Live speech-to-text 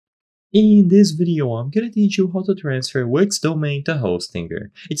In this video, I'm gonna teach you how to transfer WIX domain to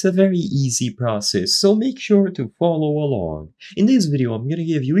Hostinger. It's a very easy process, so make sure to follow along. In this video, I'm gonna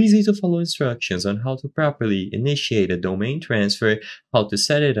give you easy to follow instructions on how to properly initiate a domain transfer, how to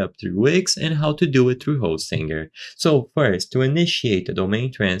set it up through WIX, and how to do it through Hostinger. So first, to initiate a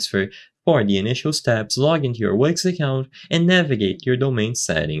domain transfer, for the initial steps, log into your WIX account and navigate your domain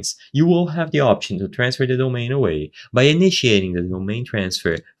settings. You will have the option to transfer the domain away. By initiating the domain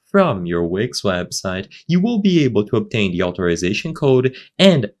transfer from your WIX website, you will be able to obtain the authorization code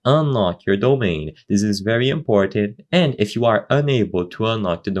and unlock your domain. This is very important, and if you are unable to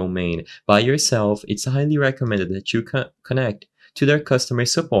unlock the domain by yourself, it's highly recommended that you connect to their customer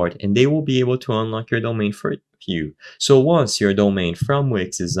support and they will be able to unlock your domain for you. So once your domain from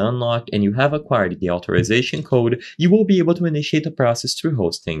WIX is unlocked and you have acquired the authorization code, you will be able to initiate the process through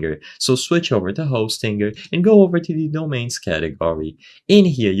Hostinger. So switch over to Hostinger and go over to the domains category. In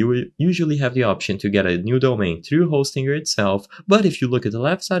here, you will usually have the option to get a new domain through Hostinger itself, but if you look at the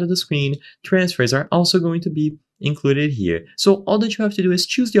left side of the screen, transfers are also going to be included here. So all that you have to do is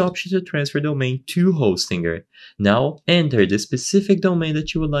choose the option to transfer domain to Hostinger. Now enter the specific domain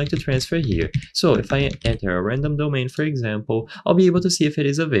that you would like to transfer here. So if I enter a random domain, for example, I'll be able to see if it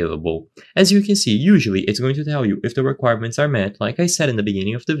is available. As you can see, usually it's going to tell you if the requirements are met, like I said in the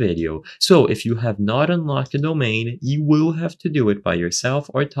beginning of the video. So if you have not unlocked the domain, you will have to do it by yourself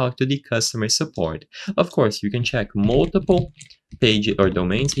or talk to the customer support. Of course, you can check multiple pages or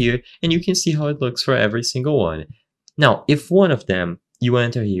domains here and you can see how it looks for every single one. Now, if one of them you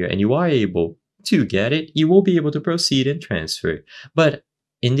enter here and you are able to get it, you will be able to proceed and transfer. But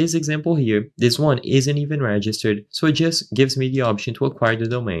in this example here, this one isn't even registered, so it just gives me the option to acquire the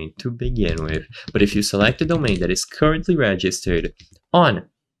domain to begin with. But if you select a domain that is currently registered on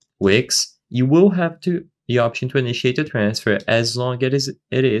WIX, you will have the option to initiate the transfer as long as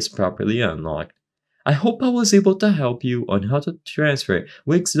it is properly unlocked. I hope I was able to help you on how to transfer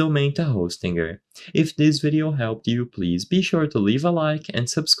WIX domain to Hostinger. If this video helped you, please be sure to leave a like and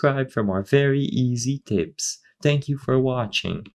subscribe for more very easy tips. Thank you for watching.